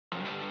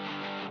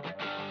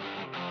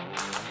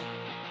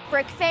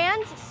Brick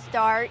fans,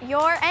 start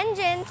your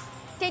engines!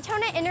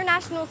 Daytona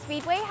International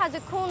Speedway has a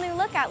cool new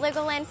look at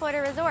LEGOLAND Florida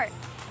Resort.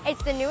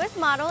 It's the newest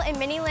model in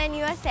MINILAND,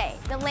 USA,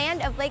 the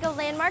land of LEGO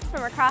landmarks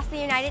from across the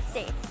United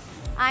States.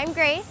 I'm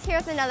Grace, here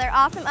with another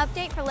awesome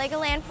update for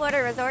LEGOLAND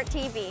Florida Resort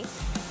TV.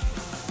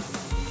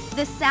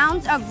 The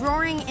sounds of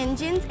roaring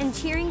engines and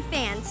cheering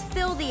fans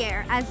fill the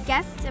air as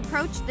guests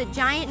approach the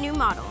giant new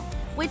model,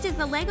 which is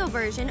the LEGO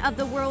version of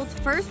the world's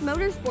first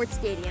motorsports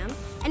stadium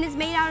and is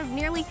made out of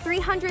nearly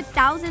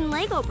 300,000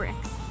 LEGO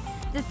bricks.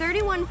 The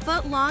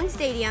 31-foot long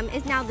stadium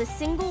is now the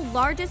single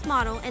largest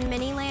model in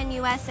MINILAND,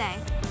 USA.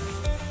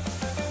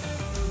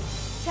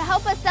 To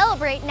help us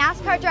celebrate,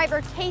 NASCAR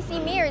driver Casey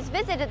Mears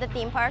visited the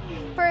theme park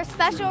for a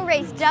special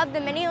race dubbed the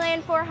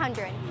MINILAND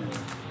 400.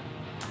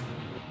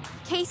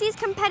 Casey's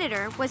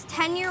competitor was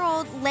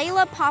 10-year-old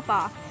Layla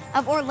Popoff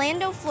of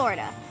Orlando,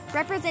 Florida,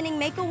 representing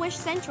Make-A-Wish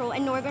Central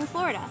in northern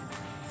Florida.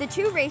 The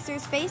two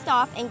racers faced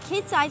off in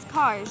kid-sized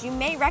cars you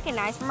may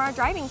recognize from our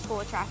driving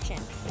school attraction.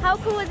 How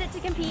cool was it to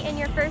compete in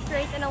your first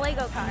race in a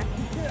LEGO car?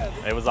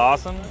 It was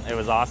awesome,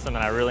 and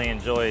I really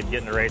enjoyed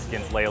getting to race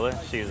against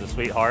Layla. She's a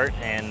sweetheart,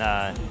 and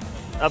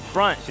up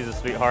front she's a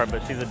sweetheart,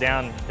 but she's a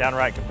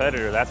downright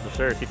competitor, that's for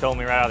sure. She told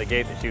me right out of the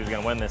gate that she was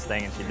going to win this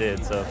thing, and she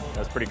did, so that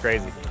was pretty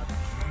crazy.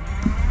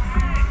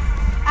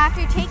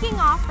 After taking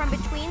off from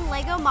between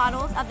LEGO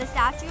models of the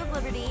Statue of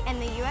Liberty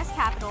and the U.S.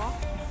 Capitol,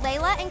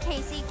 Layla and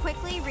Casey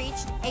quickly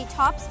reached a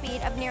top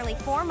speed of nearly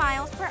 4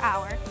 miles per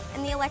hour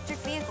in the electric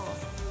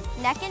vehicles.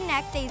 Neck and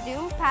neck, they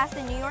zoomed past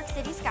the New York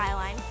City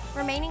skyline,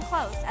 remaining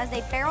close as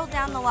they barreled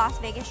down the Las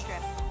Vegas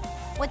Strip.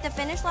 With the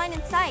finish line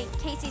in sight,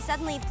 Casey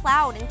suddenly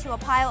plowed into a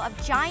pile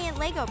of giant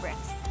LEGO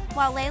bricks,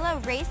 while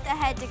Layla raced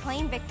ahead to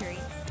claim victory.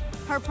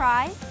 Her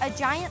prize, a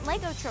giant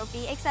LEGO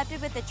trophy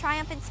accepted with a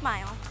triumphant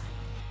smile.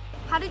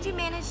 How did you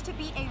manage to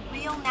beat a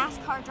real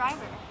NASCAR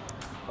driver?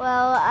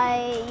 Well,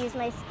 I used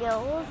my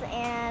skills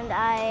and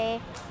I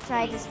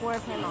tried to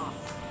swerve him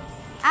off.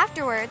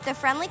 Afterward, the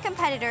friendly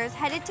competitors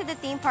headed to the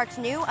theme park's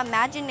new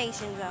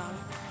Imagination Zone.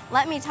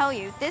 Let me tell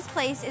you, this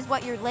place is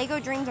what your LEGO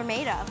dreams are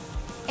made of.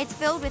 It's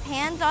filled with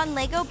hands-on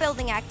LEGO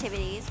building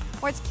activities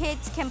where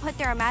kids can put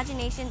their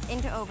imaginations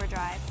into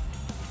overdrive.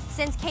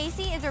 Since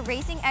Casey is a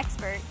racing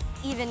expert,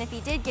 even if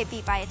he did get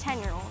beat by a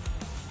 10-year-old,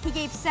 he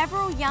gave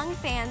several young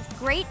fans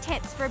great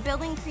tips for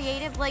building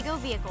creative LEGO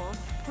vehicles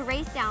to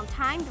race down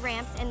timed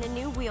ramps in the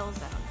new wheel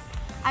zone.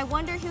 I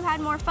wonder who had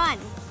more fun,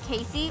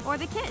 Casey or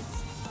the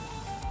kids?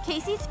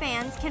 Casey's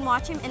fans can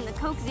watch him in the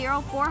Coke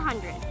Zero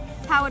 400,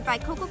 powered by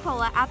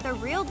Coca-Cola at the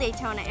real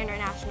Daytona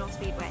International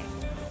Speedway.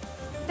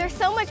 There's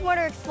so much more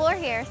to explore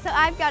here, so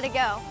I've got to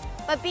go.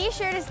 But be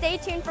sure to stay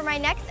tuned for my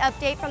next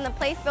update from the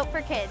place built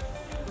for kids.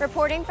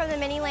 Reporting from the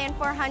MINILAND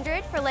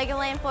 400 for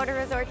LEGOLAND Florida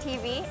Resort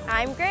TV,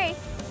 I'm Grace.